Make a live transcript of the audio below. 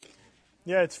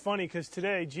Yeah, it's funny because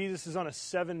today Jesus is on a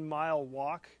 7-mile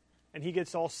walk, and he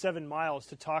gets all 7 miles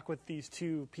to talk with these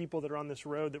two people that are on this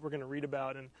road that we're going to read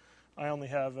about, and I only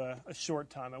have a short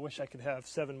time. I wish I could have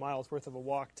 7 miles worth of a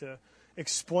walk to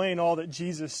explain all that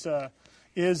Jesus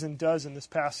is and does in this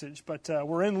passage. But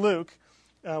we're in Luke.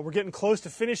 We're getting close to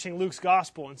finishing Luke's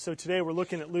gospel, and so today we're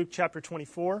looking at Luke chapter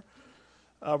 24.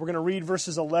 We're going to read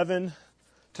verses 11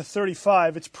 to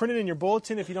 35. It's printed in your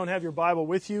bulletin if you don't have your Bible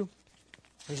with you.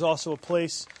 There's also a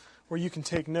place where you can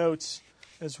take notes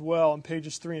as well on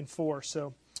pages 3 and 4.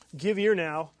 So give ear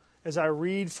now as I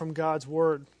read from God's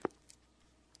Word.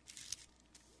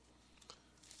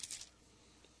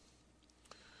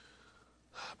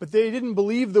 But they didn't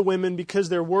believe the women because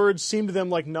their words seemed to them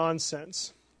like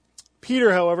nonsense.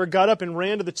 Peter, however, got up and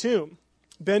ran to the tomb.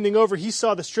 Bending over, he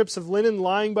saw the strips of linen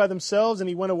lying by themselves, and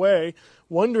he went away,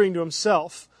 wondering to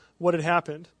himself what had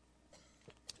happened.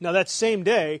 Now that same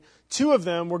day, 2 of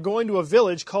them were going to a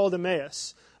village called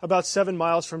Emmaus, about 7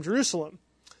 miles from Jerusalem.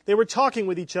 They were talking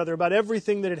with each other about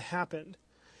everything that had happened.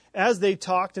 As they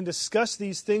talked and discussed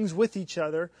these things with each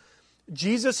other,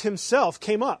 Jesus himself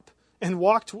came up and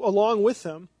walked along with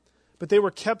them, but they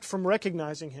were kept from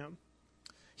recognizing him.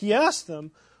 He asked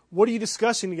them, "What are you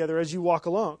discussing together as you walk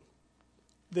along?"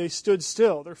 They stood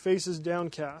still, their faces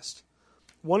downcast.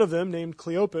 One of them, named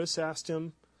Cleopas, asked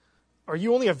him, "Are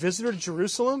you only a visitor to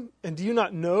Jerusalem, and do you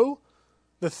not know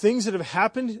the things that have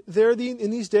happened there in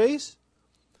these days?"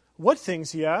 "What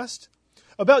things?" he asked.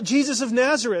 "About Jesus of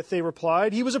Nazareth," they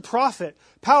replied. "He was a prophet,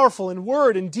 powerful in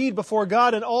word and deed before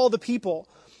God and all the people.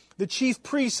 The chief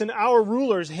priests and our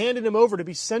rulers handed him over to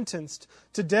be sentenced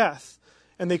to death,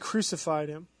 and they crucified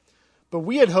him. But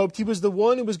we had hoped he was the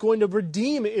one who was going to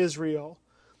redeem Israel.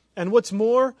 And what's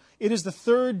more, it is the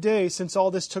 3rd day since all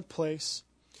this took place.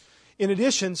 In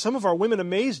addition, some of our women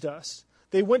amazed us.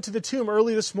 They went to the tomb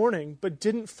early this morning, but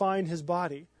didn't find his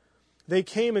body. They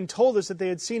came and told us that they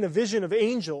had seen a vision of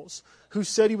angels who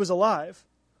said he was alive.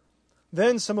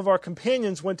 Then some of our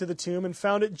companions went to the tomb and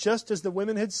found it just as the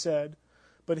women had said,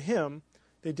 but him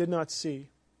they did not see."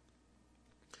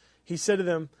 He said to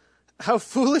them, "How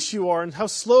foolish you are, and how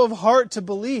slow of heart to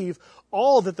believe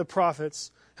all that the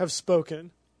prophets have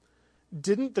spoken.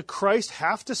 Didn't the Christ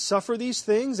have to suffer these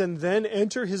things and then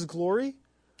enter his glory?"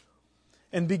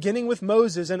 And beginning with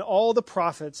Moses and all the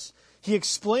prophets, he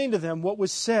explained to them what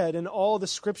was said in all the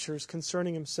scriptures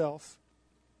concerning himself.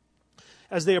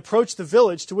 As they approached the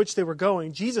village to which they were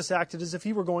going, Jesus acted as if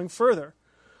he were going further.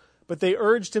 But they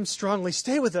urged him strongly,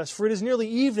 "Stay with us, for it is nearly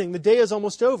evening. The day is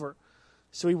almost over."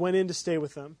 So he went in to stay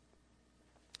with them.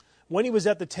 When he was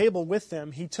at the table with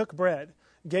them, he took bread,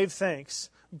 gave thanks,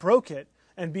 broke it,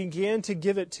 and began to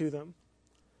give it to them.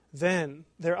 Then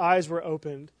their eyes were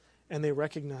opened, and they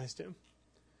recognized him.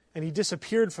 And he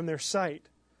disappeared from their sight.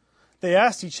 They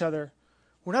asked each other,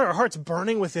 "Were not our hearts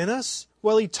burning within us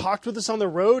while he talked with us on the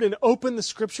road and opened the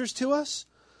scriptures to us?"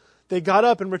 They got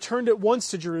up and returned at once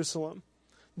to Jerusalem.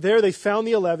 There they found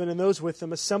the 11 and those with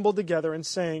them assembled together and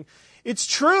saying, "It's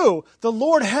true, the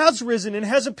Lord has risen and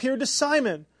has appeared to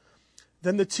Simon."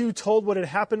 Then the 2 told what had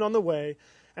happened on the way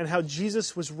and how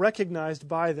Jesus was recognized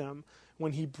by them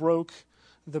when he broke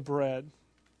the bread.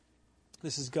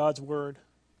 This is God's word.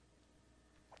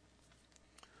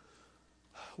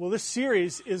 Well, this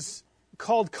series is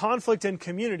called Conflict and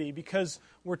Community because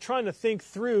we're trying to think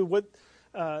through what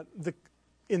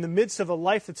in the midst of a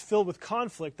life that's filled with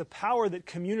conflict, the power that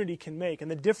community can make and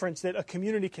the difference that a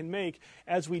community can make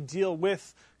as we deal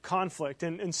with conflict.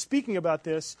 And speaking about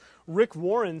this, Rick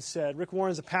Warren is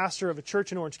a pastor of a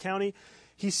church in Orange County.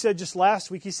 He said just last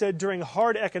week, he said during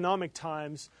hard economic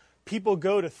times, people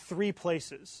go to 3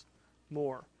 places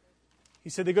more. He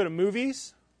said they go to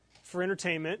movies for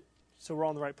entertainment, so we're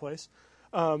all in the right place.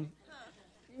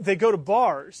 They go to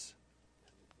bars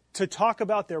to talk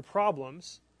about their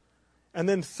problems. And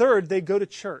then third, they go to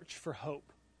church for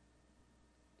hope.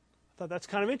 I thought that's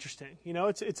kind of interesting. You know,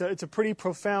 it's a pretty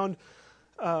profound,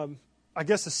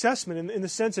 assessment in the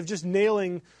sense of just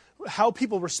nailing how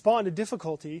people respond to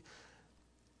difficulty.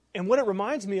 And what it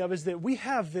reminds me of is that we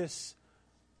have this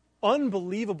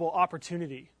unbelievable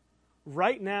opportunity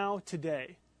right now,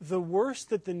 today. The worse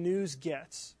that the news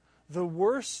gets, the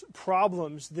worse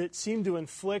problems that seem to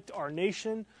inflict our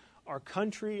nation, our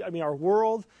country, our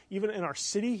world, even in our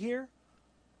city here,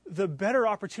 the better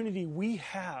opportunity we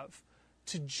have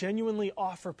to genuinely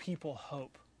offer people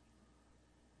hope.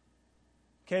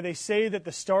 Okay, they say that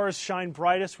the stars shine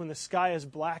brightest when the sky is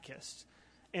blackest.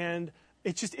 And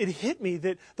it hit me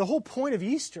that the whole point of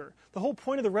Easter, the whole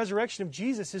point of the resurrection of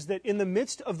Jesus is that in the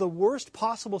midst of the worst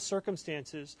possible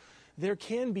circumstances, there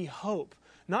can be hope.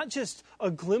 Not just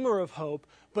a glimmer of hope,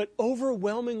 but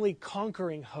overwhelmingly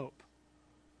conquering hope.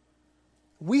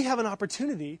 We have an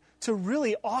opportunity to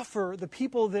really offer the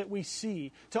people that we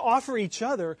see, to offer each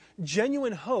other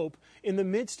genuine hope in the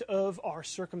midst of our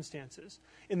circumstances.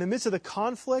 In the midst of the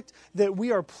conflict that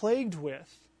we are plagued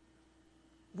with,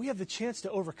 we have the chance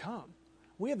to overcome.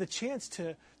 We have the chance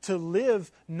to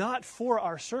live not for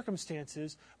our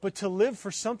circumstances, but to live for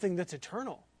something that's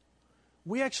eternal.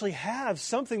 We actually have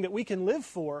something that we can live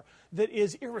for that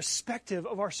is irrespective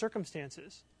of our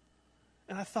circumstances.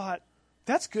 And I thought,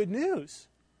 that's good news.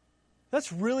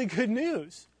 That's really good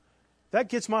news. That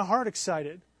gets my heart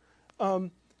excited.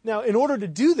 Now, in order to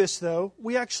do this, though,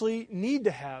 we actually need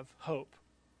to have hope.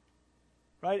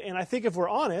 Right? And I think if we're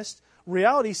honest,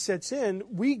 reality sets in.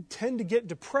 We tend to get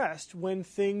depressed when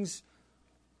things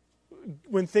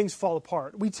fall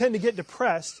apart. We tend to get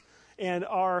depressed, and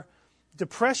our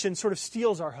depression sort of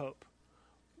steals our hope.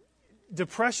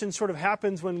 Depression sort of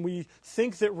happens when we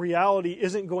think that reality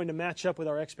isn't going to match up with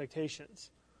our expectations.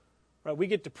 Right? We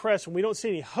get depressed when we don't see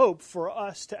any hope for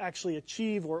us to actually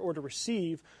achieve or to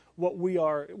receive what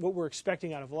we're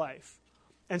expecting out of life.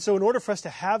 And so in order for us to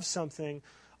have something,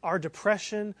 our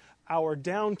depression, our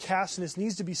downcastness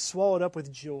needs to be swallowed up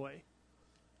with joy.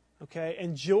 Okay?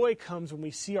 And joy comes when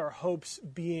we see our hopes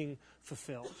being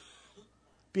fulfilled.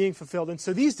 Being fulfilled. And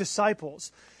so these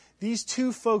disciples, these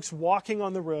two folks walking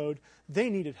on the road, they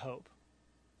needed hope.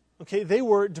 Okay? They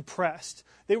were depressed.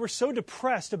 They were so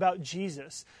depressed about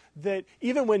Jesus that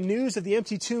even when news of the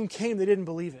empty tomb came, they didn't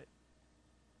believe it.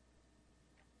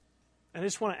 And I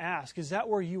just want to ask, is that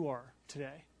where you are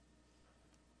today?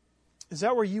 Is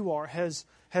that where you are?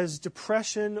 Has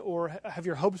depression or have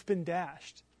your hopes been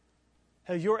dashed?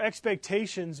 Have your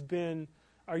expectations been,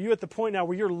 are you at the point now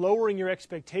where you're lowering your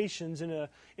expectations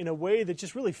in a way that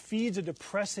just really feeds a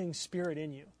depressing spirit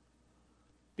in you?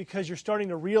 Because you're starting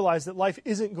to realize that life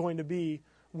isn't going to be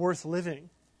worth living.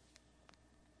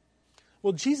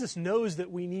 Well, Jesus knows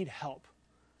that we need help.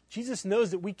 Jesus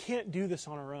knows that we can't do this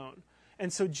on our own.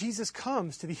 And so Jesus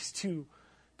comes to these two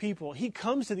people. He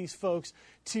comes to these folks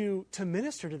to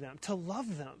minister to them, to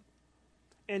love them.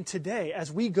 And today,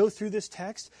 as we go through this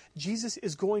text, Jesus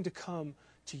is going to come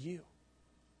to you.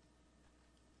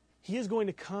 He is going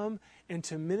to come and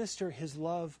to minister His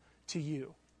love to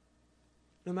you.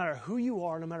 No matter who you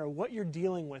are, no matter what you're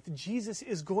dealing with, Jesus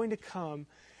is going to come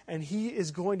and He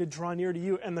is going to draw near to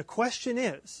you. And the question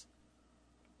is,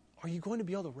 are you going to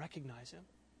be able to recognize Him?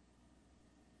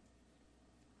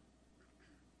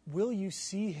 Will you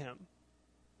see Him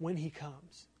when He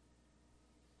comes?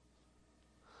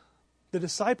 The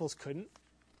disciples couldn't.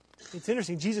 It's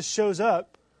interesting. Jesus shows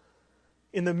up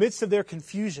in the midst of their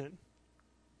confusion,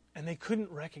 and they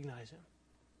couldn't recognize Him.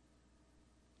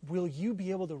 Will you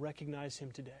be able to recognize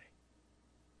Him today?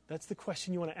 That's the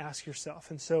question you want to ask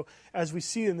yourself. And so as we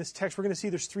see in this text, we're going to see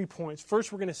there's 3 points.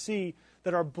 First, we're going to see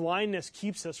that our blindness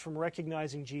keeps us from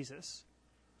recognizing Jesus.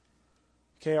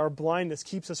 Okay, our blindness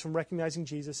keeps us from recognizing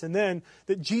Jesus. And then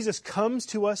that Jesus comes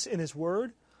to us in His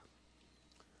Word.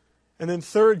 And then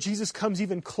third, Jesus comes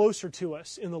even closer to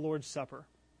us in the Lord's Supper.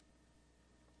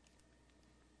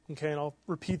 Okay, and I'll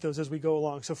repeat those as we go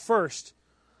along. So first,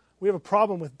 we have a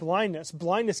problem with blindness.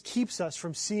 Blindness keeps us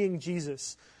from seeing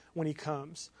Jesus when He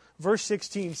comes. Verse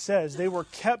 16 says, they were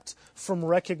kept from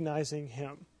recognizing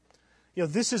Him. You know,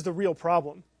 this is the real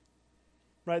problem.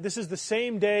 Right? This is the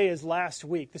same day as last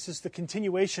week. This is the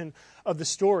continuation of the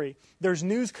story. There's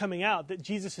news coming out that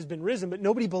Jesus has been risen, but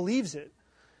nobody believes it.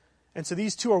 And so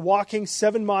these two are walking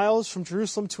 7 miles from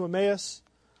Jerusalem to Emmaus,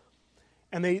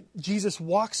 and Jesus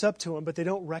walks up to them, but they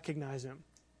don't recognize Him.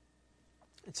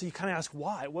 And so you kind of ask,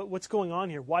 why? What's going on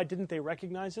here? Why didn't they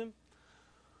recognize Him?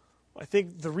 Well, I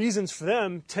think the reasons for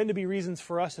them tend to be reasons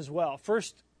for us as well.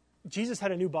 First, Jesus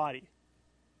had a new body.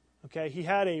 Okay, He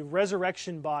had a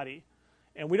resurrection body.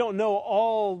 And we don't know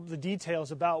all the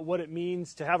details about what it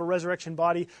means to have a resurrection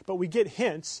body, but we get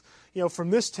hints. You know, from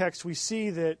this text, we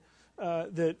see that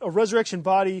a resurrection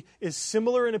body is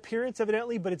similar in appearance,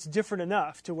 evidently, but it's different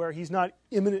enough to where He's not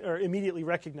immediately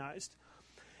recognized.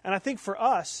 And I think for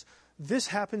us, this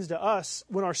happens to us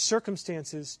when our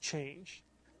circumstances change.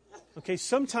 Okay,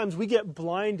 sometimes we get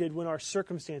blinded when our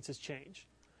circumstances change.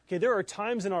 Okay, there are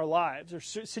times in our lives or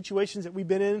situations that we've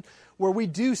been in where we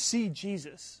do see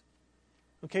Jesus.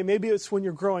 Okay, maybe it's when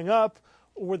you're growing up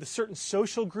or with a certain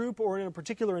social group or in a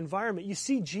particular environment. You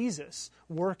see Jesus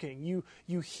working.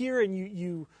 You hear and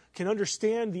you can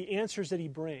understand the answers that He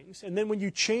brings. And then when you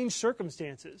change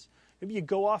circumstances, maybe you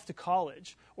go off to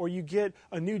college or you get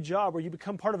a new job or you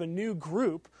become part of a new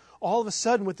group, all of a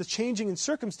sudden with the changing in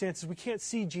circumstances, we can't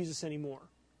see Jesus anymore.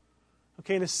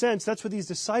 Okay, in a sense, that's what these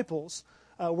disciples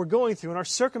we're going through, and our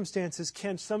circumstances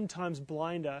can sometimes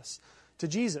blind us to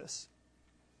Jesus.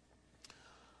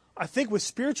 I think with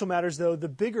spiritual matters, though, the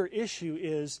bigger issue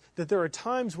is that there are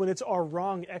times when it's our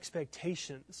wrong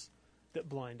expectations that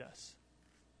blind us.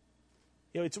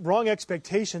 It's wrong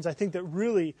expectations, I think, that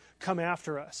really come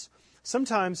after us.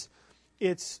 Sometimes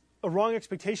it's a wrong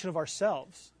expectation of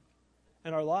ourselves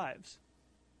and our lives.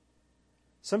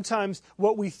 Sometimes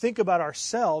what we think about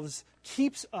ourselves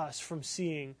keeps us from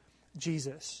seeing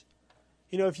Jesus.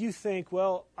 If you think,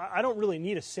 well, I don't really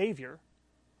need a Savior.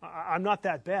 I'm not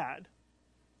that bad.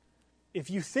 If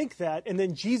you think that, and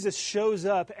then Jesus shows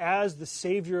up as the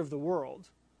Savior of the world,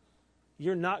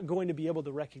 you're not going to be able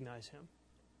to recognize Him.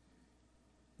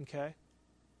 Okay?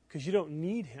 Because you don't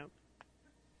need Him.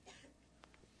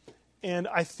 And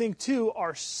I think, too,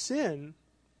 our sin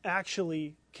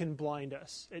actually can blind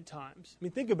us at times. I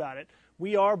mean, think about it.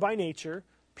 We are, by nature,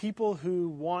 people who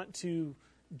want to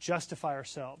justify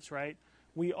ourselves, right?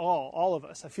 We all of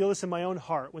us. I feel this in my own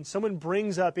heart. When someone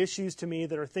brings up issues to me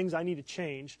that are things I need to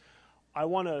change, I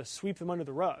want to sweep them under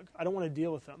the rug. I don't want to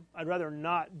deal with them. I'd rather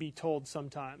not be told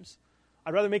sometimes.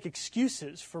 I'd rather make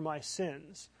excuses for my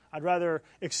sins. I'd rather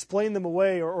explain them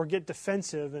away or get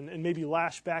defensive and maybe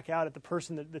lash back out at the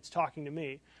person that's talking to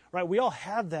me. Right? We all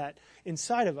have that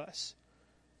inside of us.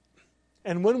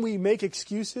 And when we make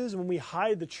excuses, when we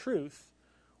hide the truth,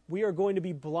 we are going to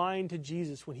be blind to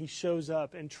Jesus when He shows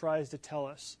up and tries to tell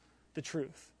us the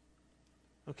truth.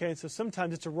 Okay? And so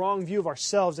sometimes it's a wrong view of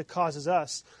ourselves that causes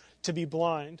us to be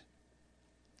blind.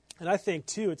 And I think,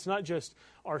 too, it's not just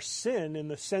our sin in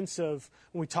the sense of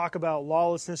when we talk about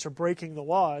lawlessness or breaking the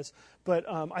laws, but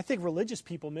I think religious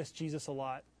people miss Jesus a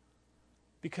lot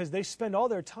because they spend all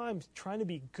their time trying to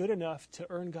be good enough to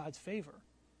earn God's favor.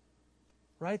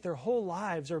 Right? Their whole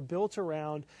lives are built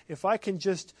around, if I can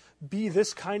just be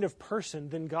this kind of person,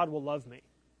 then God will love me.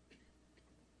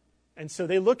 And so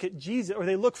they look at Jesus, or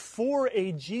they look for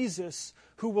a Jesus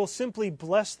who will simply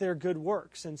bless their good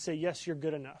works and say, yes, you're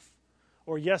good enough.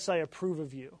 Or yes, I approve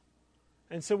of you.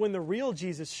 And so when the real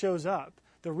Jesus shows up,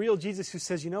 the real Jesus who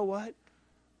says, you know what?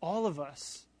 All of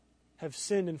us have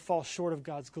sinned and fall short of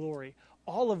God's glory.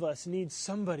 All of us need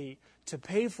somebody to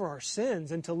pay for our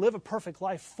sins and to live a perfect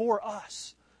life for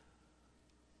us.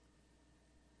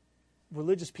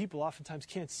 Religious people oftentimes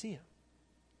can't see Him.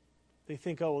 They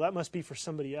think, oh, well, that must be for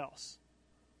somebody else.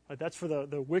 Right? That's for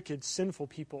the wicked, sinful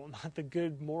people, not the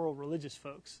good, moral, religious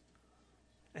folks.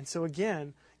 And so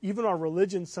again, even our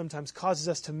religion sometimes causes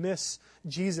us to miss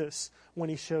Jesus when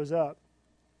He shows up.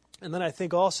 And then I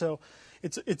think also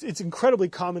it's incredibly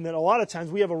common that a lot of times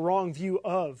we have a wrong view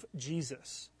of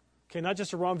Jesus. Okay, not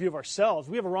just a wrong view of ourselves.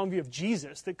 We have a wrong view of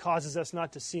Jesus that causes us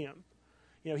not to see Him.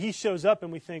 He shows up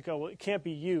and we think, oh, well, it can't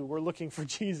be you. We're looking for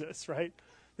Jesus, right?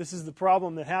 This is the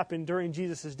problem that happened during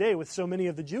Jesus' day with so many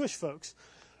of the Jewish folks.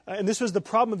 And this was the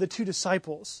problem of the two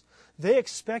disciples. They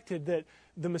expected that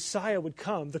the Messiah would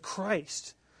come, the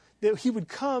Christ, that He would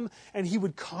come and He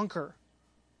would conquer.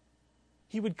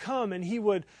 He would come and He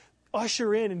would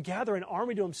usher in and gather an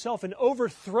army to Himself and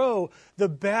overthrow the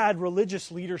bad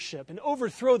religious leadership and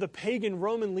overthrow the pagan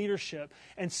Roman leadership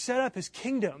and set up His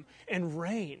kingdom and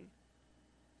reign.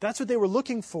 That's what they were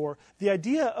looking for. The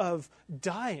idea of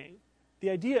dying, the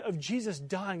idea of Jesus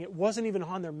dying, it wasn't even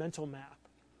on their mental map.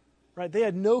 Right? They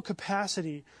had no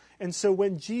capacity. And so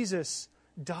when Jesus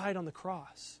died on the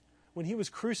cross, when He was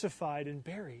crucified and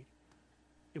buried,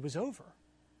 it was over.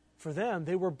 For them,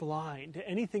 they were blind to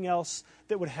anything else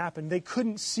that would happen. They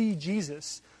couldn't see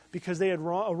Jesus because they had a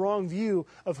wrong view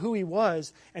of who He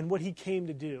was and what He came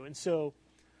to do. And so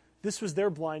this was their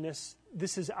blindness.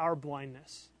 This is our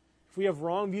blindness. If we have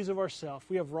wrong views of ourselves, if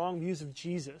we have wrong views of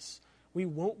Jesus, we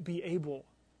won't be able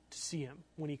to see Him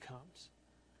when He comes.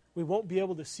 We won't be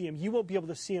able to see Him. You won't be able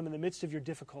to see Him in the midst of your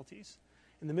difficulties,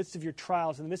 in the midst of your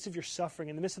trials, in the midst of your suffering,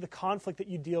 in the midst of the conflict that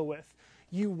you deal with.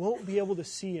 You won't be able to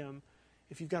see Him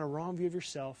if you've got a wrong view of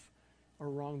yourself or a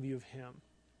wrong view of Him.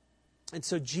 And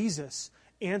so Jesus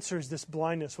answers this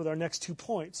blindness with our next 2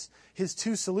 points. His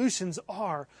 2 solutions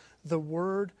are the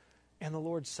Word and the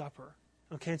Lord's Supper.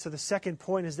 Okay, and so the second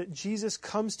point is that Jesus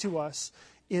comes to us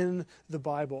in the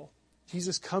Bible.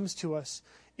 Jesus comes to us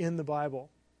in the Bible.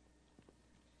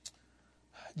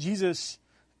 Jesus,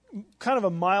 kind of a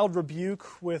mild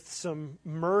rebuke with some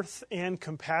mirth and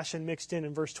compassion mixed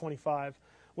in verse 25,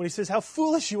 when He says, how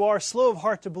foolish you are, slow of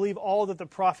heart to believe all that the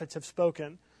prophets have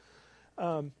spoken.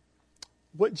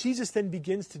 What Jesus then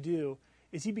begins to do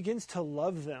is He begins to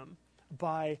love them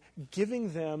by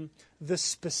giving them the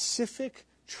specific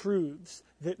truths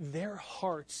that their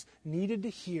hearts needed to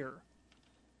hear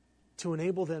to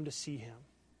enable them to see Him.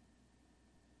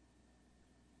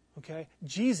 Okay?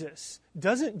 Jesus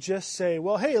doesn't just say,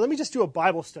 well, hey, let me just do a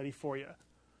Bible study for you.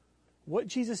 What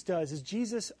Jesus does is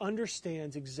Jesus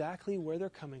understands exactly where they're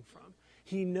coming from.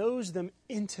 He knows them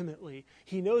intimately.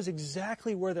 He knows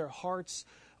exactly where their hearts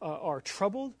are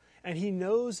troubled, and he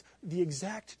knows the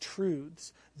exact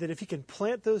truths that if he can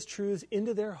plant those truths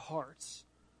into their hearts,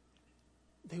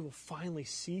 they will finally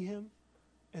see him,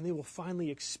 and they will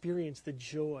finally experience the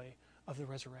joy of the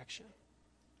resurrection.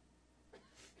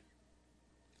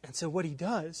 And so what he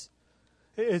does,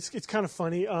 it's kind of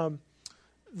funny.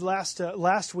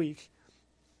 Last week,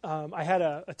 I had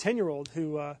a 10-year-old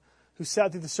who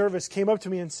sat through the service, came up to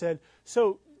me and said,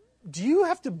 "So, do you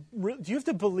have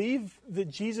to believe that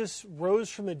Jesus rose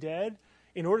from the dead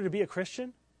in order to be a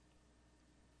Christian?"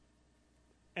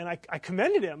 And I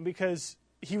commended him because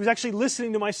he was actually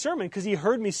listening to my sermon because he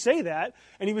heard me say that,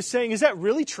 and he was saying, "Is that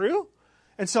really true?"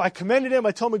 And so I commended him.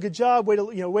 I told him, "Good job, way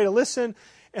to listen."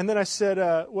 And then I said,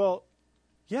 "Well,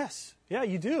 yes, yeah,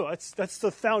 you do. That's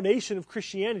the foundation of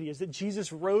Christianity, is that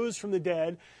Jesus rose from the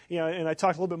dead." And I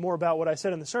talked a little bit more about what I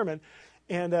said in the sermon.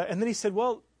 And then he said,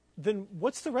 "Well, then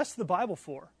what's the rest of the Bible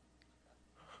for?"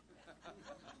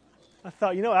 I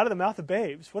thought, out of the mouth of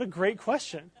babes, what a great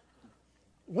question.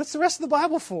 What's the rest of the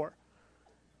Bible for?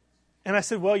 And I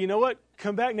said, "Well, you know what?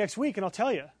 Come back next week and I'll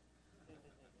tell you."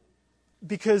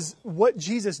 Because what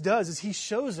Jesus does is he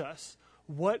shows us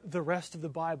what the rest of the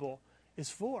Bible is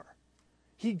for.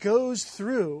 He goes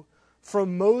through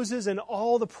from Moses and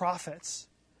all the prophets,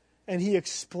 and he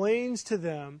explains to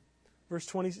them, verse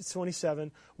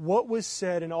 27, what was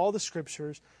said in all the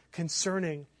scriptures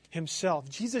concerning himself.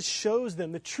 Jesus shows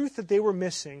them the truth that they were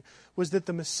missing was that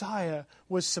the Messiah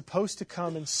was supposed to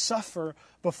come and suffer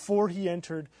before he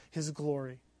entered his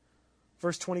glory.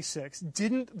 Verse 26,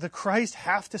 didn't the Christ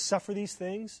have to suffer these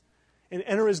things and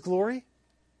enter his glory?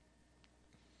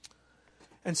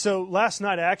 And so last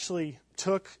night I actually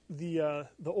took the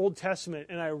Old Testament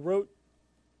and I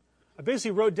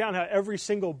basically wrote down how every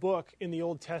single book in the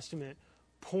Old Testament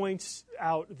points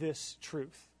out this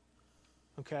truth.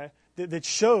 Okay? That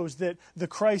shows that the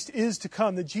Christ is to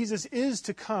come, that Jesus is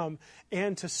to come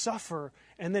and to suffer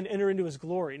and then enter into his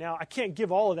glory. Now, I can't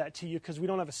give all of that to you because we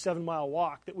don't have a 7-mile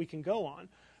walk that we can go on.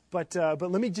 But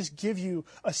let me just give you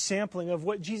a sampling of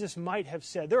what Jesus might have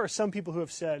said. There are some people who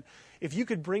have said, if you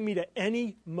could bring me to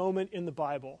any moment in the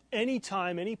Bible, any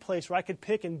time, any place where I could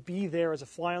pick and be there as a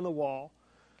fly on the wall,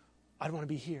 I'd want to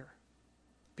be here.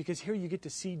 Because here you get to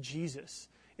see Jesus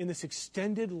in this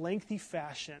extended, lengthy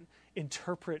fashion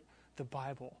interpret the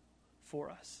Bible for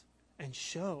us and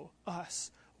show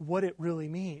us what it really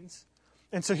means.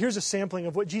 And so here's a sampling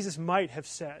of what Jesus might have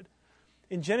said.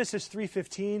 In Genesis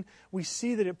 3:15, we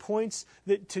see that it points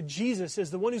to Jesus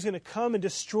as the one who's going to come and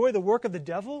destroy the work of the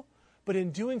devil, but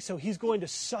in doing so, he's going to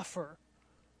suffer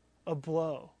a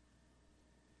blow.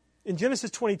 In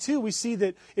Genesis 22, we see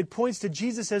that it points to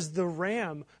Jesus as the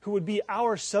ram who would be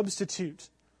our substitute,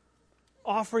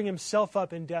 offering himself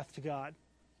up in death to God.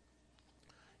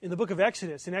 In the book of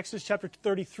Exodus, in Exodus chapter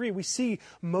 33, we see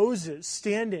Moses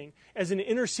standing as an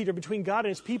interceder between God and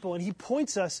his people, and he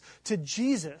points us to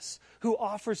Jesus, who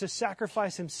offers to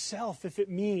sacrifice himself if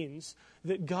it means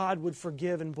that God would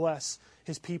forgive and bless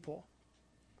his people.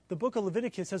 The book of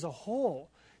Leviticus as a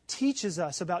whole teaches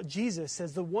us about Jesus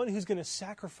as the one who's going to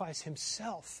sacrifice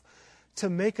himself to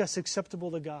make us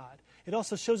acceptable to God. It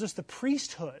also shows us the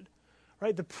priesthood.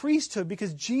 Right? The priesthood,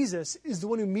 because Jesus is the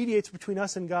one who mediates between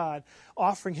us and God,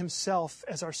 offering himself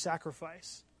as our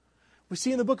sacrifice. We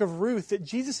see in the book of Ruth that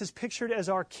Jesus is pictured as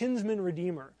our kinsman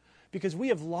redeemer, because we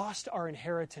have lost our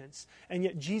inheritance, and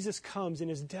yet Jesus comes in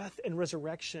his death and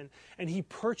resurrection, and he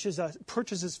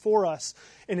purchases for us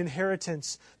an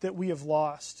inheritance that we have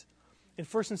lost. In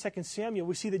 1 and 2 Samuel,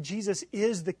 we see that Jesus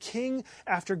is the king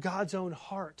after God's own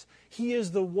heart. He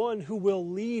is the one who will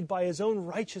lead by his own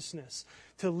righteousness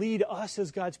to lead us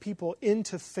as God's people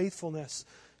into faithfulness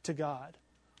to God.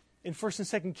 In 1 and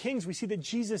 2 Kings, we see that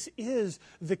Jesus is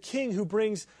the king who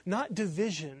brings not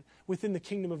division within the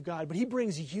kingdom of God, but he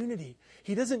brings unity.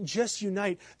 He doesn't just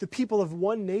unite the people of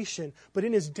one nation, but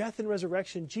in his death and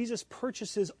resurrection, Jesus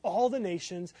purchases all the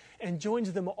nations and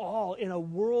joins them all in a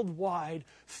worldwide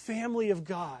family of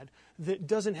God that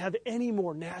doesn't have any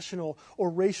more national or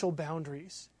racial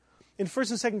boundaries. In 1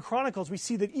 and 2 Chronicles, we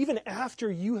see that even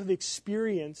after you have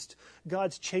experienced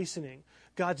God's chastening,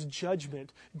 God's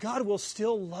judgment, God will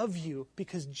still love you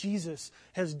because Jesus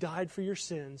has died for your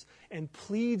sins and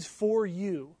pleads for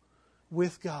you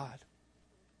with God.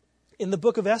 In the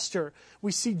book of Esther,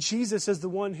 we see Jesus as the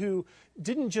one who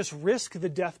didn't just risk the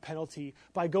death penalty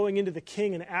by going into the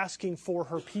king and asking for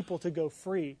her people to go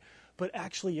free, but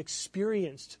actually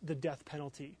experienced the death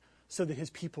penalty so that his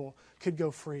people could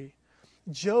go free.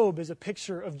 Job is a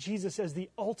picture of Jesus as the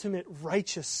ultimate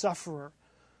righteous sufferer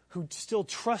who still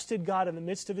trusted God in the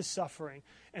midst of his suffering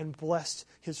and blessed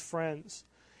his friends.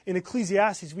 In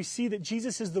Ecclesiastes, we see that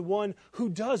Jesus is the one who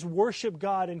does worship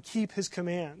God and keep his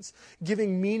commands,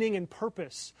 giving meaning and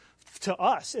purpose to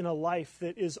us in a life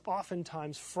that is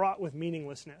oftentimes fraught with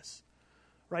meaninglessness.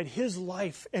 Right? His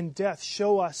life and death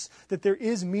show us that there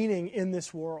is meaning in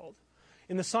this world.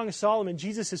 In the Song of Solomon,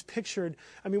 Jesus is pictured,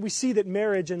 we see that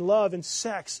marriage and love and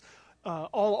sex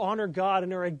all honor God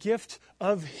and are a gift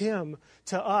of him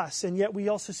to us. And yet we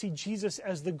also see Jesus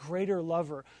as the greater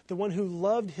lover, the one who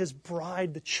loved his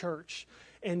bride, the church,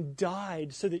 and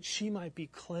died so that she might be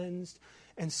cleansed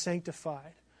and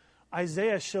sanctified.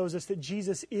 Isaiah shows us that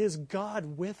Jesus is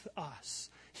God with us.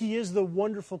 He is the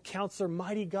wonderful counselor,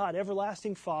 mighty God,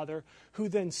 everlasting Father, who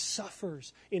then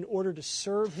suffers in order to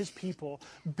serve his people,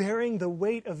 bearing the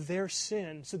weight of their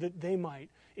sin so that they might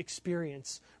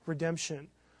experience redemption.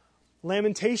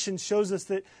 Lamentations shows us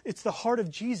that it's the heart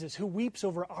of Jesus who weeps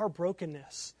over our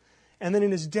brokenness, and then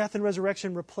in his death and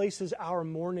resurrection replaces our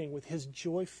mourning with his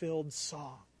joy-filled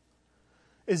song.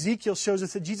 Ezekiel shows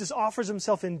us that Jesus offers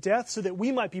himself in death so that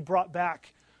we might be brought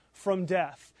back from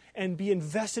death and be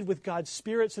invested with God's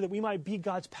Spirit so that we might be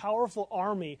God's powerful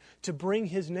army to bring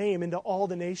his name into all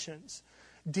the nations.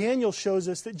 Daniel shows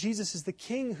us that Jesus is the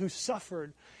king who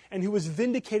suffered and who was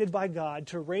vindicated by God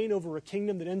to reign over a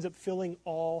kingdom that ends up filling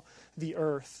all the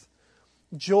earth.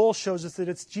 Joel shows us that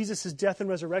it's Jesus' death and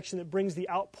resurrection that brings the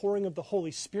outpouring of the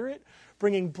Holy Spirit,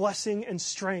 bringing blessing and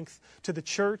strength to the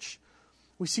church.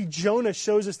 We see Jonah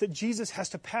shows us that Jesus has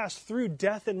to pass through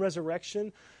death and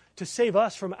resurrection to save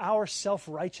us from our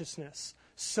self-righteousness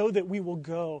so that we will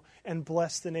go and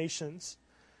bless the nations.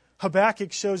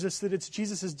 Habakkuk shows us that it's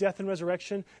Jesus' death and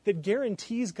resurrection that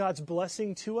guarantees God's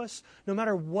blessing to us no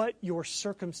matter what your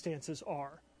circumstances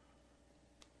are.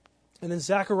 And then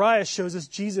Zechariah shows us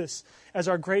Jesus as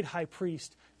our great high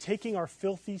priest, taking our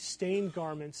filthy, stained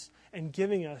garments and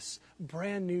giving us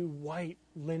brand new white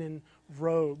linen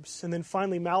robes. And then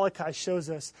finally, Malachi shows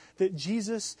us that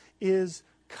Jesus is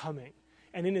coming.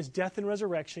 And in his death and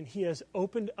resurrection, he has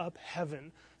opened up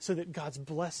heaven so that God's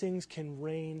blessings can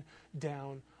rain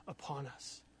down upon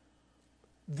us.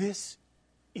 This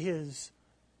is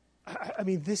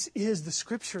the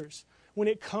Scriptures. When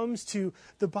it comes to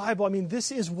the Bible,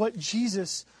 this is what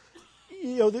Jesus,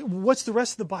 what's the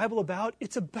rest of the Bible about?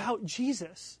 It's about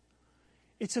Jesus.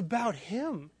 It's about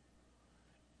him.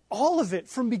 All of it,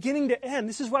 from beginning to end.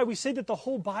 This is why we say that the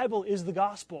whole Bible is the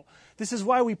gospel. This is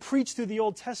why we preach through the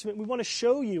Old Testament. We want to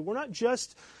show you. We're not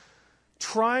just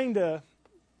trying to,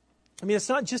 it's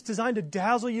not just designed to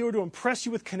dazzle you or to impress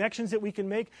you with connections that we can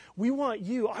make. I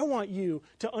want you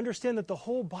to understand that the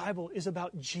whole Bible is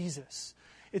about Jesus.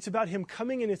 It's about him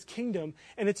coming in his kingdom,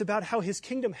 and it's about how his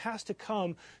kingdom has to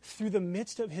come through the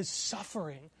midst of his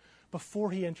suffering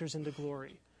before he enters into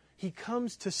glory. He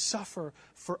comes to suffer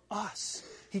for us.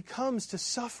 He comes to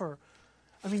suffer.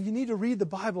 You need to read the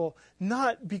Bible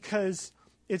not because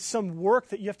it's some work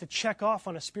that you have to check off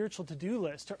on a spiritual to-do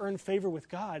list to earn favor with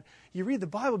God. You read the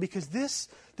Bible because this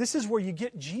is where you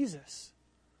get Jesus.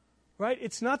 Right?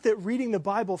 It's not that reading the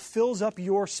Bible fills up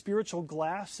your spiritual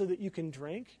glass so that you can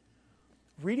drink.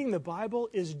 Reading the Bible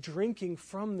is drinking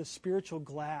from the spiritual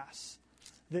glass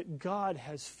that God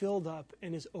has filled up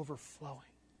and is overflowing.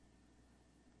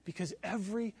 Because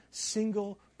every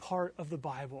single part of the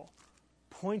Bible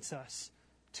points us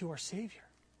to our Savior.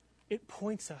 It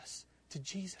points us to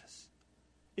Jesus.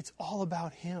 It's all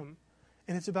about him.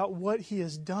 And it's about what he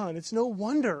has done. It's no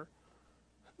wonder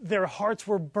their hearts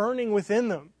were burning within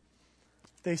them.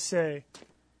 They say,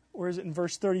 where is it in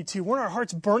verse 32? Weren't our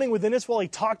hearts burning within us while he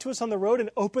talked to us on the road and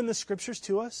opened the Scriptures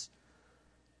to us?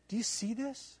 Do you see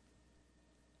this?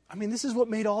 This is what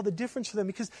made all the difference for them,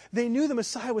 because they knew the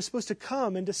Messiah was supposed to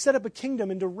come and to set up a kingdom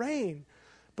and to reign.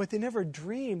 But they never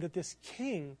dreamed that this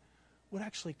king would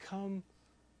actually come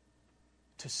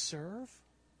to serve.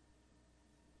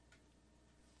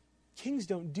 Kings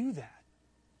don't do that.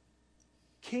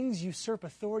 Kings usurp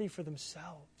authority for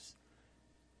themselves.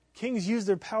 Kings use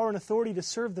their power and authority to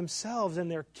serve themselves and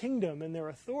their kingdom and their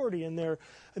authority and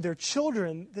their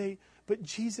children. But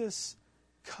Jesus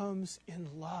comes in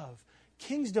love.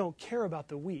 Kings don't care about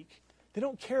the weak. They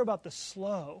don't care about the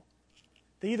slow.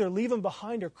 They either leave them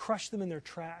behind or crush them in their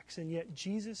tracks. And yet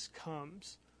Jesus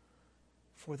comes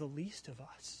for the least of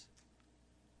us.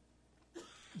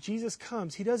 Jesus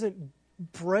comes. He doesn't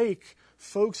break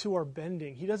folks who are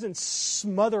bending. He doesn't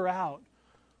smother out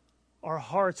our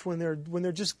hearts when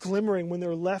they're just glimmering, when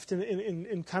they're left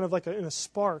in kind of like in a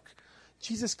spark.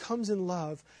 Jesus comes in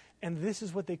love And this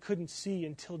is what they couldn't see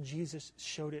until Jesus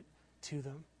showed it to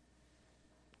them.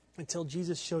 Until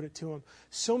Jesus showed it to them.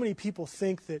 So many people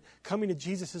think that coming to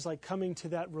Jesus is like coming to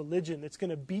that religion that's going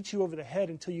to beat you over the head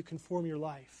until you conform your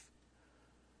life.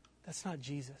 That's not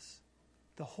Jesus.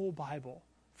 The whole Bible,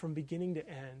 from beginning to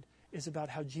end, is about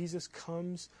how Jesus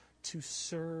comes to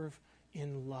serve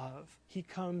in love. He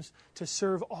comes to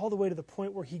serve all the way to the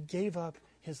point where he gave up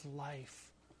his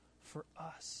life for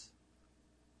us.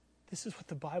 This is what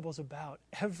the Bible's about.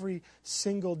 Every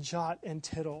single jot and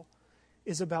tittle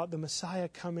is about the Messiah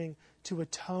coming to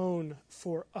atone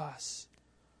for us,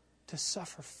 to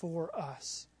suffer for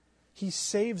us. He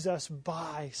saves us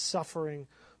by suffering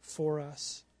for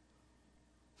us.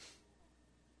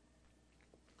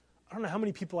 I don't know how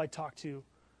many people I talked to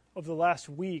over the last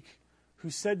week who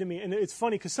said to me, and it's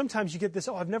funny because sometimes you get this,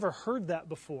 I've never heard that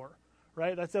before,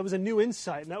 right? That was a new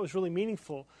insight, and that was really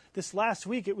meaningful. This last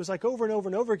week, it was like over and over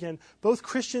and over again, both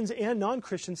Christians and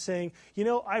non-Christians saying,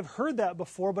 I've heard that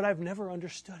before, but I've never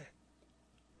understood it.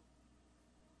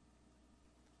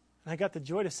 And I got the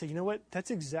joy to say, you know what?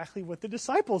 That's exactly what the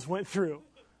disciples went through.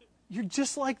 You're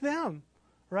just like them,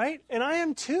 right? And I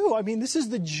am too. I mean, this is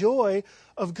the joy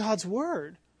of God's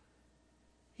Word.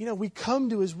 We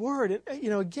come to His Word,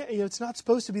 and again, it's not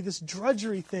supposed to be this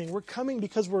drudgery thing. We're coming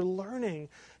because we're learning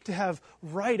to have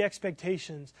right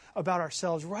expectations about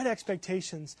ourselves, right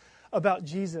expectations about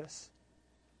Jesus.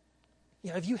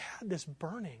 Have you had this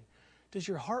burning? Does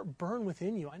your heart burn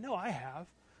within you? I know I have.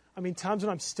 I mean, times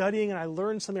when I'm studying and I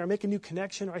learn something, or I make a new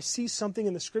connection, or I see something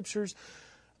in the Scriptures,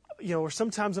 or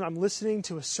sometimes when I'm listening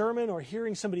to a sermon or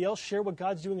hearing somebody else share what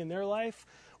God's doing in their life,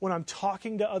 when I'm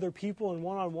talking to other people and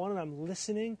one-on-one and I'm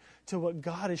listening to what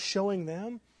God is showing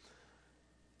them,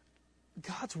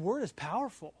 God's Word is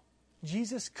powerful.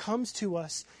 Jesus comes to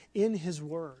us in His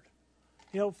Word.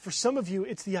 For some of you,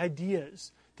 it's the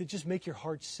ideas that just make your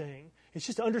heart sing. It's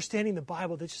just understanding the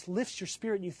Bible that just lifts your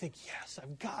spirit and you think, yes,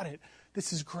 I've got it.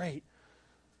 This is great.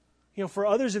 For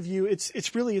others of you, it's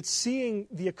seeing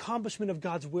the accomplishment of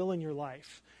God's will in your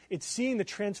life. It's seeing the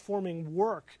transforming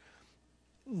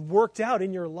worked out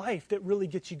in your life that really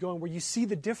gets you going, where you see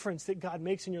the difference that God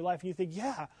makes in your life and you think,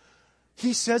 yeah,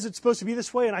 He says it's supposed to be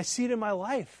this way and I see it in my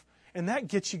life. And that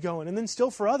gets you going. And then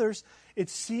still for others,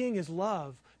 it's seeing His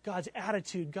love, God's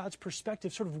attitude, God's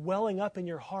perspective sort of welling up in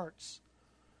your hearts.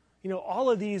 All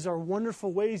of these are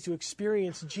wonderful ways to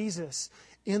experience Jesus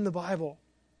in the Bible.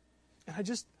 And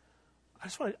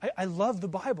I love the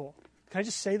Bible. Can I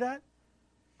just say that?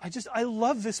 I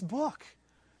love this book.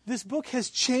 This book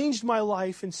has changed my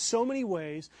life in so many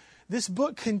ways. This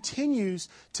book continues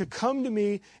to come to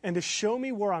me and to show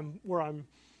me where I'm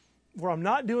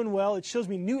not doing well. It shows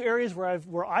me new areas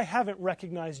where I haven't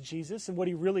recognized Jesus and what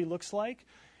He really looks like.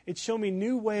 It shows me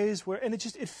new ways and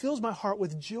it fills my heart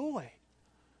with joy.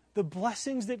 The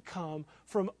blessings that come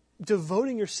from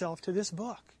devoting yourself to this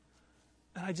book.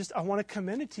 And I want to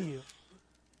commend it to you.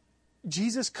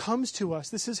 Jesus comes to us.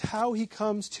 This is how He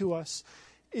comes to us.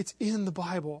 It's in the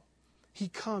Bible. He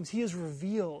comes. He is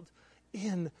revealed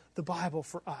in the Bible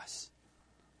for us.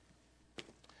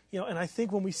 And I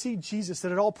think when we see Jesus,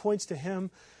 that it all points to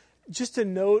Him. Just a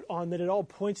note on that it all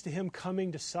points to Him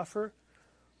coming to suffer.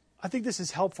 I think this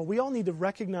is helpful. We all need to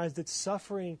recognize that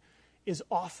suffering is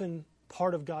often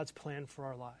part of God's plan for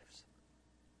our lives.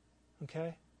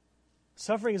 Okay?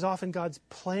 Suffering is often God's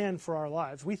plan for our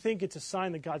lives. We think it's a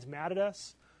sign that God's mad at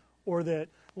us, or that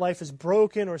life is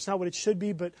broken, or it's not what it should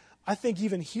be. But I think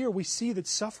even here we see that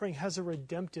suffering has a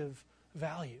redemptive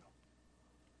value.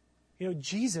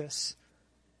 Jesus,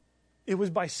 it was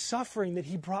by suffering that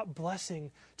He brought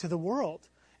blessing to the world.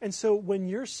 And so when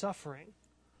you're suffering,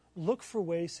 look for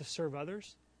ways to serve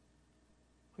others.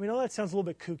 I know that sounds a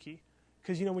little bit kooky,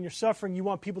 because when you're suffering, you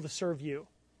want people to serve you,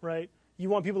 right? You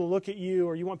want people to look at you,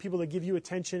 or you want people to give you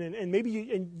attention, and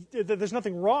maybe there's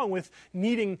nothing wrong with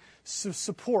needing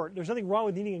support. There's nothing wrong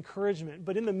with needing encouragement.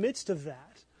 But in the midst of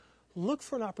that, look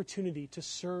for an opportunity to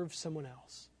serve someone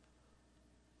else.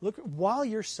 Look while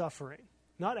you're suffering,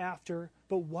 not after,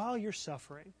 but while you're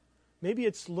suffering. Maybe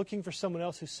it's looking for someone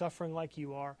else who's suffering like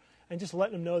you are, and just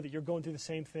letting them know that you're going through the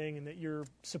same thing and that you're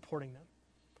supporting them.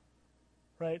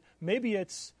 Right? Maybe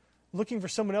it's looking for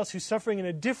someone else who's suffering in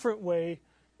a different way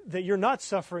that you're not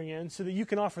suffering in, so that you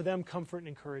can offer them comfort and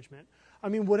encouragement.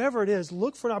 Whatever it is,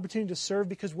 look for an opportunity to serve,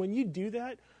 because when you do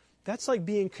that, that's like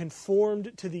being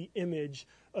conformed to the image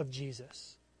of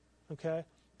Jesus. Okay?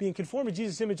 Being conformed to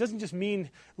Jesus' image doesn't just mean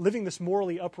living this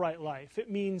morally upright life. It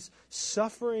means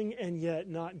suffering and yet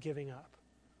not giving up.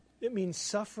 It means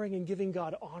suffering and giving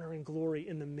God honor and glory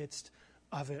in the midst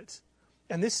of it.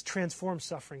 And this transforms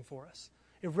suffering for us.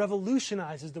 It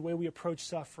revolutionizes the way we approach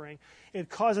suffering. It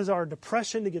causes our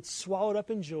depression to get swallowed up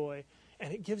in joy,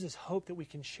 and it gives us hope that we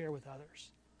can share with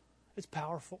others. It's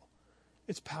powerful.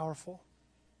 It's powerful.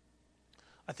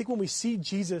 I think when we see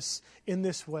Jesus in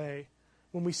this way,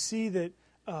 when we see that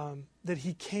that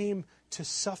he came to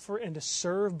suffer and to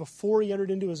serve before he entered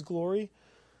into his glory,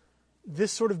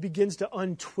 this sort of begins to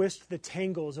untwist the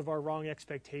tangles of our wrong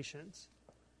expectations.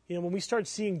 You know, when we start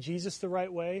seeing Jesus the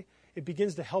right way, it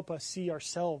begins to help us see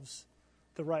ourselves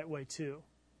the right way too.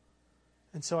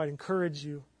 And so I'd encourage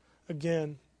you,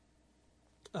 again,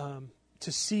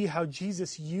 to see how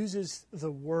Jesus uses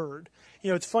the Word.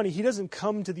 You know, it's funny, he doesn't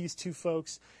come to these two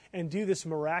folks and do this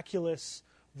miraculous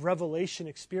revelation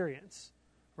experience,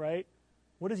 right?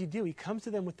 What does he do? He comes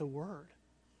to them with the Word.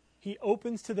 He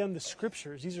opens to them the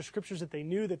Scriptures. These are Scriptures that they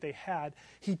knew that they had.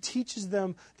 He teaches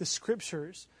them the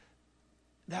Scriptures.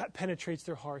 That penetrates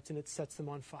their hearts and it sets them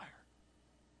on fire.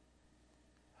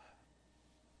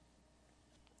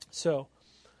 So,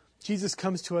 Jesus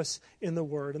comes to us in the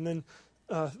Word. And then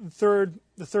the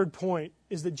third point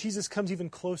is that Jesus comes even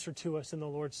closer to us in the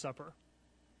Lord's Supper.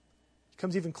 He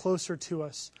comes even closer to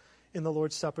us in the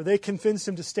Lord's Supper. They convinced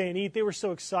him to stay and eat. They were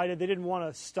so excited. They didn't want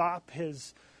to stop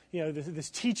his, this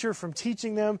teacher from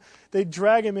teaching them. They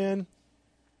drag him in.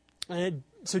 And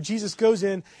so Jesus goes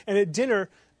in, and at dinner,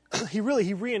 he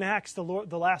reenacts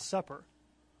the Last Supper.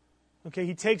 Okay,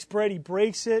 he takes bread, he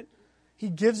breaks it, he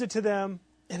gives it to them,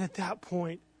 and at that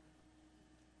point,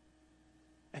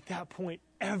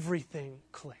 everything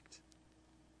clicked.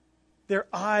 Their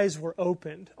eyes were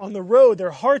opened. On the road,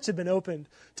 their hearts had been opened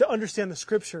to understand the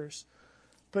Scriptures.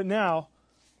 But now,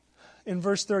 in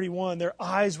verse 31, their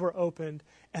eyes were opened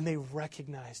and they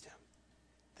recognized him.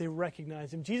 They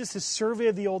recognized him. Jesus' survey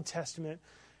of the Old Testament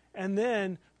and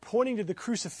then pointing to the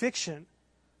crucifixion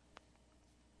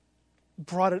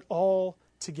brought it all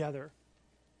together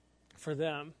for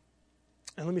them.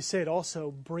 And let me say, it also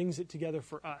brings it together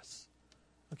for us.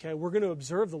 Okay, we're going to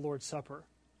observe the Lord's Supper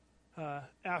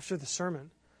after the sermon,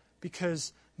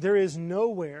 because there is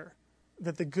nowhere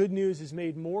that the good news is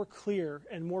made more clear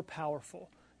and more powerful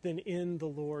than in the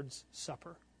Lord's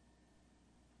Supper.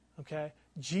 Okay,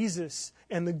 Jesus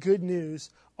and the good news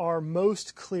are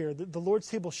most clear. The Lord's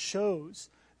table shows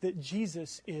that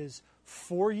Jesus is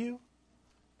for you,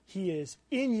 he is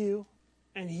in you,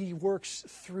 and he works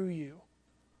through you.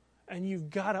 And you've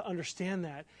got to understand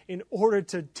that in order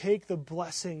to take the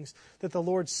blessings that the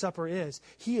Lord's Supper is.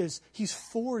 He's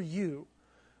for you.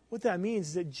 What that means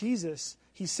is that Jesus,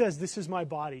 he says, this is my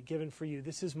body given for you.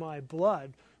 This is my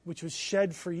blood, which was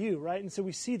shed for you, right? And so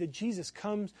we see that Jesus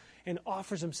comes and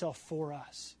offers himself for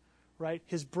us, right?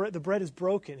 The bread is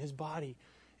broken, his body,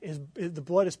 the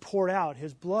blood is poured out,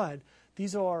 his blood.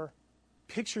 These are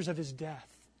pictures of his death.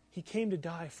 He came to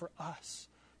die for us,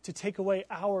 to take away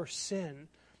our sin,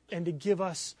 and to give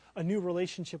us a new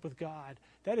relationship with God.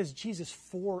 That is Jesus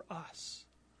for us.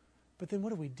 But then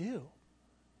what do?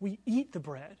 We eat the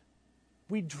bread.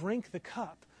 We drink the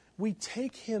cup. We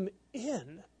take him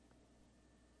in.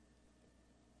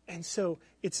 And so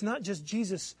it's not just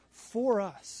Jesus for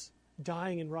us,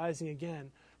 dying and rising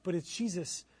again, but it's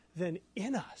Jesus then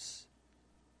in us,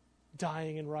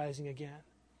 dying and rising again.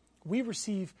 We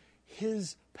receive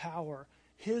his power,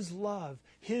 his love,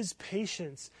 his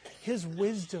patience, his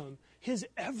wisdom, his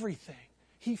everything.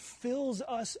 He fills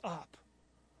us up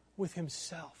with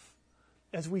himself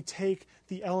as we take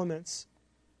the elements.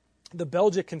 The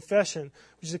Belgic Confession,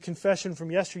 which is a confession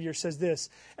from yesteryear, says this: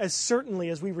 as certainly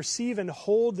as we receive and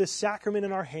hold this sacrament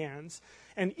in our hands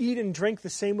and eat and drink the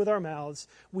same with our mouths,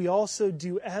 we also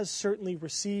do as certainly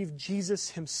receive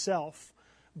Jesus himself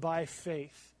by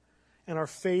faith. And our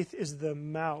faith is the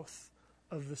mouth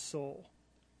of the soul.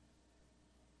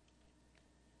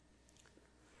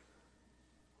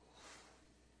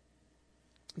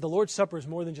 The Lord's Supper is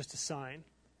more than just a sign.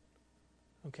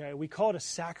 Okay, we call it a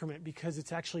sacrament because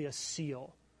it's actually a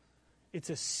seal.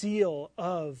 It's a seal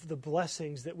of the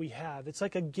blessings that we have. It's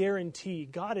like a guarantee.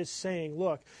 God is saying,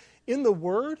 look, in the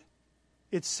Word,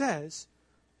 it says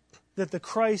that the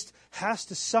Christ has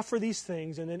to suffer these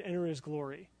things and then enter his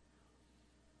glory.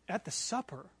 At the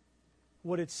supper,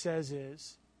 what it says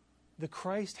is the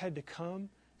Christ had to come,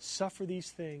 suffer these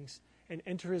things, and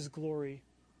enter his glory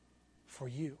for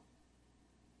you.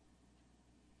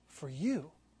 For you.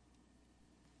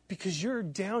 Because you're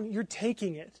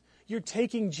taking it. You're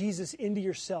taking Jesus into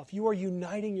yourself. You are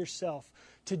uniting yourself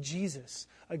to Jesus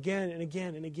again and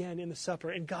again and again in the supper.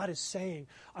 And God is saying,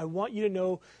 I want you to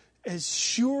know, as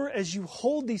sure as you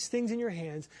hold these things in your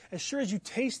hands, as sure as you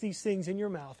taste these things in your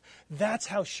mouth, that's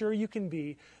how sure you can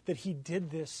be that he did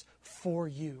this for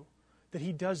you. That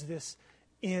he does this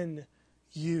in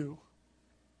you.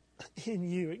 In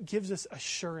you. It gives us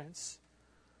assurance.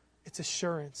 It's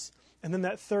assurance. And then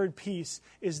that third piece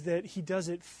is that he does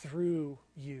it through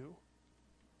you.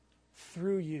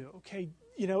 Through you. Okay,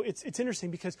 it's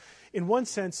interesting because in one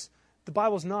sense, the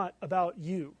Bible's not about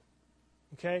you.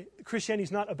 Okay? Christianity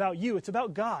is not about you. It's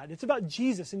about God. It's about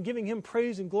Jesus and giving him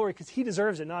praise and glory because he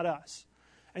deserves it, not us.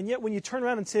 And yet when you turn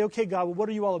around and say, okay, God, well, what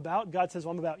are you all about? God says,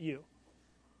 well, I'm about you.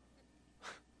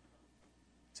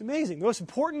 It's amazing. The most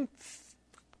important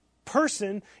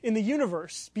person in the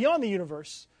universe, beyond the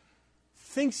universe,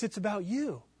 thinks it's about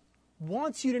you.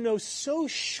 Wants you to know so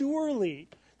surely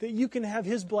that you can have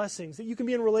his blessings, that you can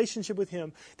be in a relationship with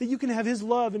him, that you can have his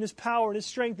love and his power and his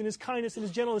strength and his kindness and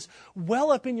his gentleness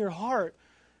well up in your heart,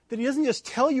 that he doesn't just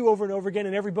tell you over and over again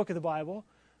in every book of the Bible,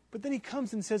 but then he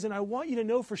comes and says, and I want you to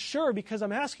know for sure because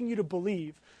I'm asking you to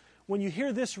believe. When you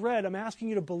hear this read, I'm asking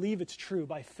you to believe it's true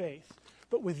by faith.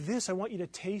 But with this, I want you to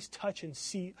taste, touch, and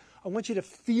see. I want you to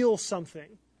feel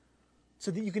something so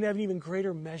that you can have an even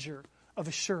greater measure of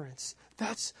assurance.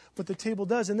 That's what the table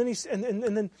does. And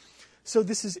then so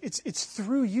this is it's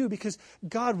through you because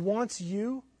God wants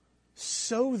you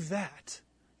so that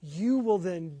you will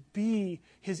then be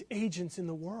his agents in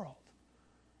the world.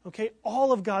 Okay?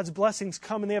 All of God's blessings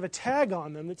come and they have a tag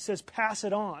on them that says pass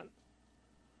it on.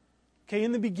 Okay,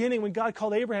 in the beginning, when God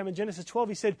called Abraham in Genesis 12,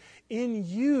 he said, in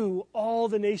you, all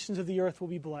the nations of the earth will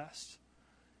be blessed.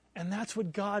 And that's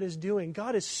what God is doing.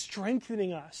 God is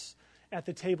strengthening us at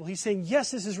the table. He's saying,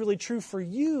 yes, this is really true for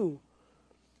you.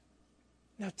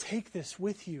 Now take this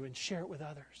with you and share it with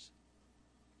others.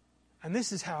 And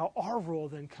this is how our role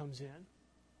then comes in.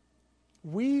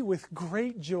 We, with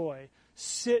great joy,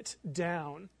 sit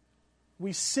down.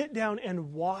 We sit down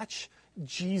and watch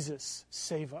Jesus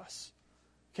save us.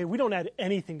 Okay, we don't add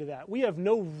anything to that. We have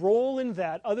no role in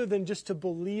that other than just to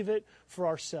believe it for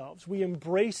ourselves. We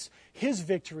embrace his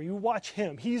victory. We watch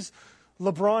him. He's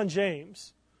LeBron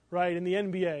James, right, in the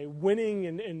NBA, winning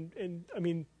and I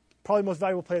mean, probably the most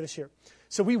valuable player this year.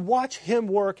 So we watch him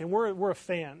work, and we're a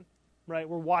fan, right?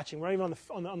 We're watching. We're not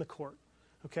even on the court,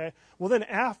 okay? Well, then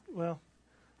all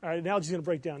right, now he's going to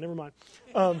break down. Never mind.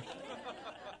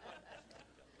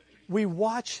 We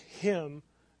watch him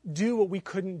do what we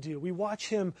couldn't do. We watch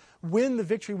him win the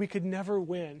victory we could never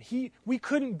win. We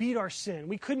couldn't beat our sin.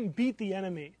 We couldn't beat the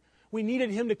enemy. We needed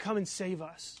him to come and save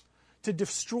us, to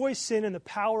destroy sin and the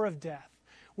power of death.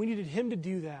 We needed him to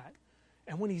do that.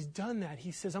 And when he's done that,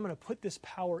 he says, I'm going to put this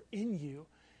power in you,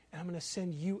 and I'm going to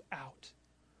send you out.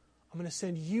 I'm going to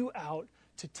send you out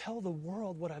to tell the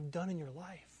world what I've done in your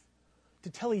life, to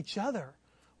tell each other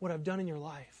what I've done in your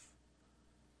life.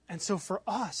 And so for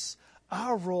us,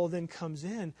 our role then comes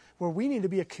in where we need to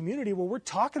be a community where we're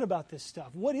talking about this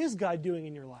stuff. What is God doing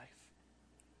in your life?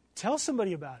 Tell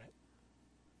somebody about it.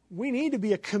 We need to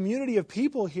be a community of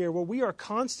people here where we are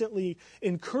constantly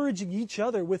encouraging each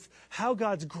other with how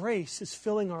God's grace is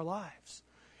filling our lives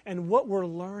and what we're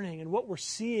learning and what we're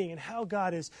seeing and how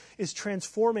God is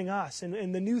transforming us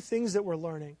and the new things that we're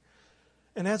learning.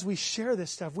 And as we share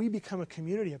this stuff, we become a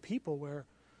community of people where,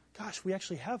 gosh, we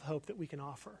actually have hope that we can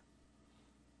offer.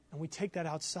 And we take that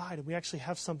outside and we actually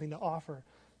have something to offer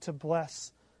to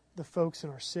bless the folks in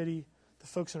our city, the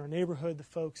folks in our neighborhood, the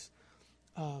folks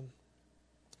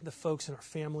in our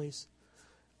families.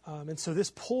 And so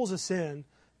this pulls us in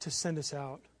to send us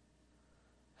out.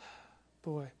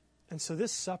 Boy. And so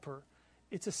this supper,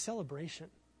 it's a celebration.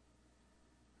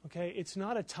 Okay? It's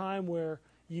not a time where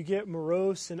you get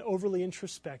morose and overly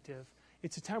introspective.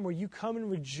 It's a time where you come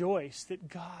and rejoice that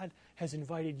God has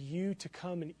invited you to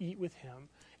come and eat with him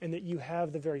and that you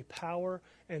have the very power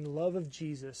and love of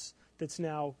Jesus that's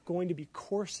now going to be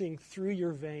coursing through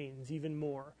your veins even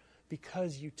more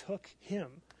because you took him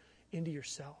into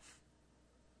yourself.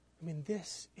 I mean,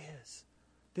 this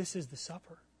is the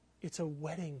supper. It's a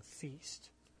wedding feast.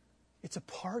 It's a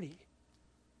party.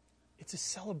 It's a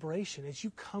celebration. As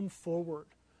you come forward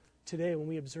today when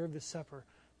we observe the supper,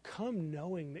 come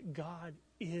knowing that God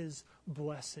is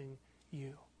blessing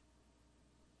you.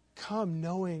 Come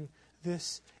knowing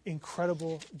this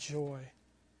incredible joy.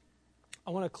 I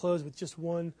want to close with just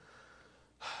one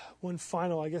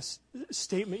final,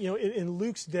 statement. You know, in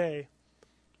Luke's day,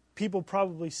 people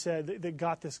probably said that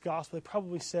got this gospel. They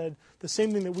probably said the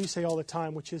same thing that we say all the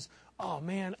time, which is, "Oh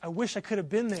man, I wish I could have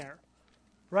been there."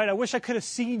 Right? I wish I could have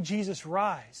seen Jesus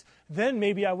rise. Then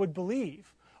maybe I would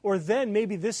believe. Or then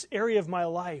maybe this area of my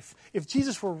life, if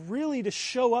Jesus were really to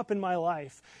show up in my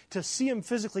life, to see him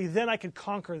physically, then I could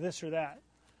conquer this or that.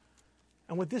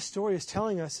 And what this story is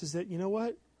telling us is that, you know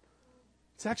what?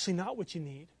 It's actually not what you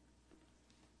need.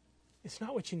 It's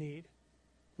not what you need.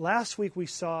 Last week we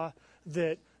saw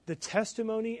that the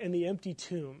testimony and the empty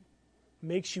tomb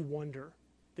makes you wonder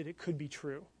that it could be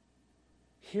true.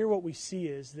 Here what we see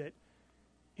is that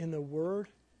in the Word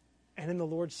and in the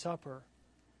Lord's Supper,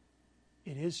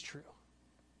 it is true.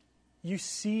 You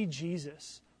see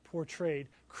Jesus portrayed,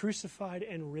 crucified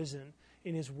and risen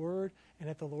in His Word and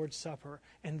at the Lord's Supper.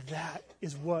 And that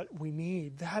is what we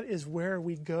need. That is where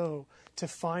we go to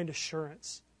find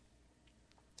assurance.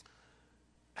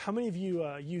 How many of you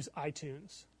use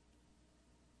iTunes?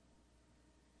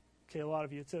 Okay, a lot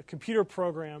of you. It's a computer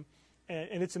program,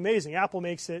 and it's amazing. Apple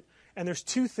makes it, and there's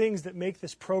two things that make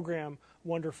this program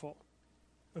wonderful.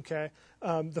 Okay?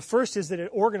 The first is that it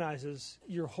organizes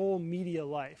your whole media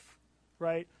life,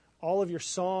 right? All of your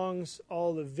songs,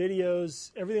 all the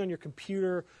videos, everything on your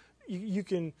computer. You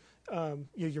can,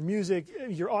 your music,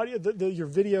 your audio, your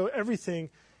video, everything.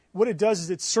 What it does is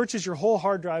it searches your whole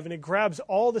hard drive and it grabs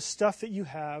all the stuff that you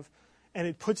have and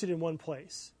it puts it in one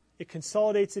place. It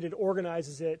consolidates it, it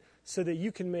organizes it so that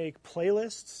you can make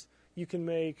playlists, you can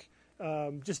make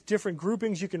just different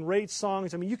groupings, you can rate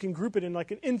songs. I mean, you can group it in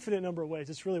like an infinite number of ways.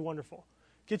 It's really wonderful.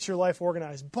 Gets your life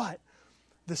organized. But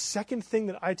the second thing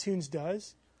that iTunes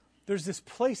does, there's this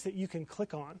place that you can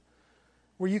click on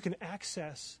where you can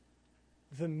access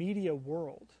the media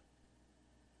world.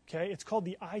 Okay, it's called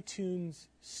the iTunes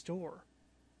Store,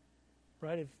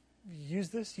 right? If you use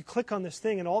this, you click on this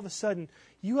thing, and all of a sudden,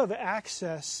 you have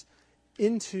access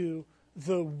into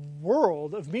the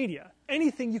world of media.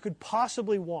 Anything you could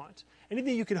possibly want,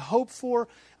 anything you could hope for.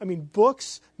 I mean,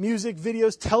 books, music,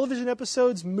 videos, television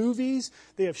episodes, movies.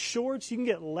 They have shorts. You can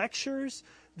get lectures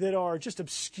that are just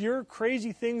obscure,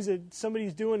 crazy things that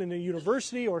somebody's doing in a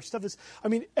university or stuff that's, I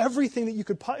mean, everything that you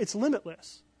could, it's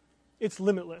limitless. It's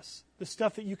limitless, the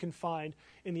stuff that you can find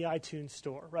in the iTunes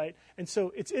Store, right? And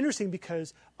so it's interesting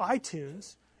because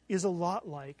iTunes is a lot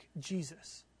like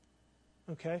Jesus,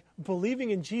 okay?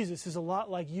 Believing in Jesus is a lot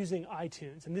like using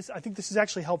iTunes. And I think this is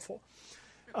actually helpful.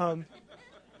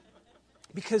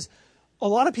 Because a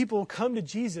lot of people come to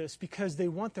Jesus because they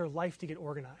want their life to get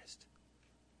organized.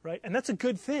 Right? And that's a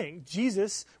good thing.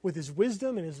 Jesus, with His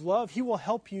wisdom and His love, He will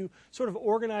help you sort of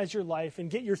organize your life and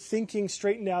get your thinking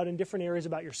straightened out in different areas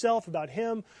about yourself, about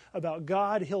Him, about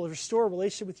God. He'll restore a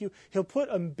relationship with you. He'll put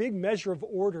a big measure of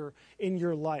order in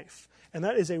your life. And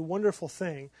that is a wonderful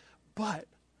thing. But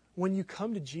when you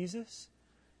come to Jesus,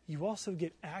 you also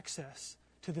get access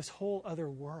to this whole other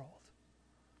world.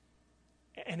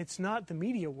 And it's not the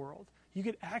media world. You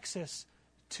get access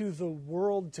to the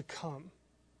world to come.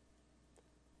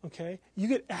 Okay? You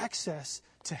get access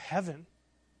to heaven.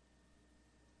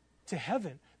 To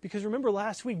heaven. Because remember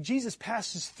last week, Jesus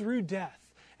passes through death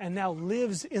and now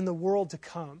lives in the world to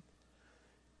come.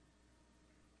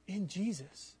 In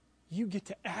Jesus, you get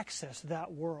to access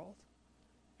that world.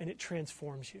 And it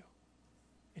transforms you.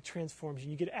 It transforms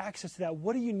you. You get access to that.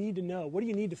 What do you need to know? What do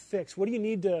you need to fix? What do you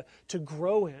need to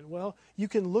grow in? Well, you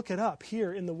can look it up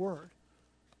here in the Word,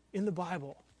 in the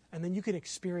Bible, and then you can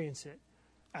experience it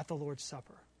at the Lord's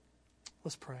Supper.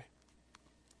 Let's pray.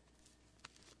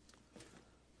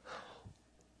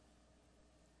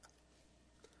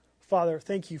 Father,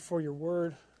 thank you for your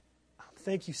word.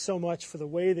 Thank you so much for the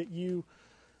way that you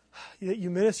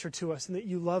minister to us and that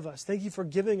you love us. Thank you for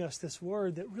giving us this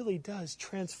word that really does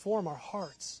transform our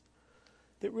hearts,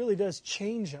 that really does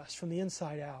change us from the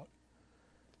inside out.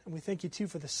 And we thank you, too,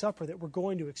 for the supper that we're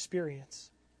going to experience.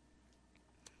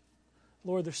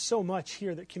 Lord, there's so much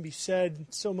here that can be said,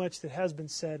 so much that has been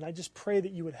said, and I just pray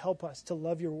that you would help us to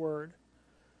love your word,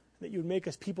 that you would make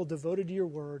us people devoted to your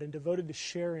word and devoted to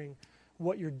sharing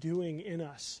what you're doing in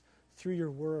us through your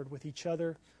word with each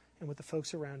other and with the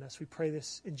folks around us. We pray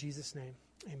this in Jesus' name.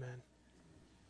 Amen.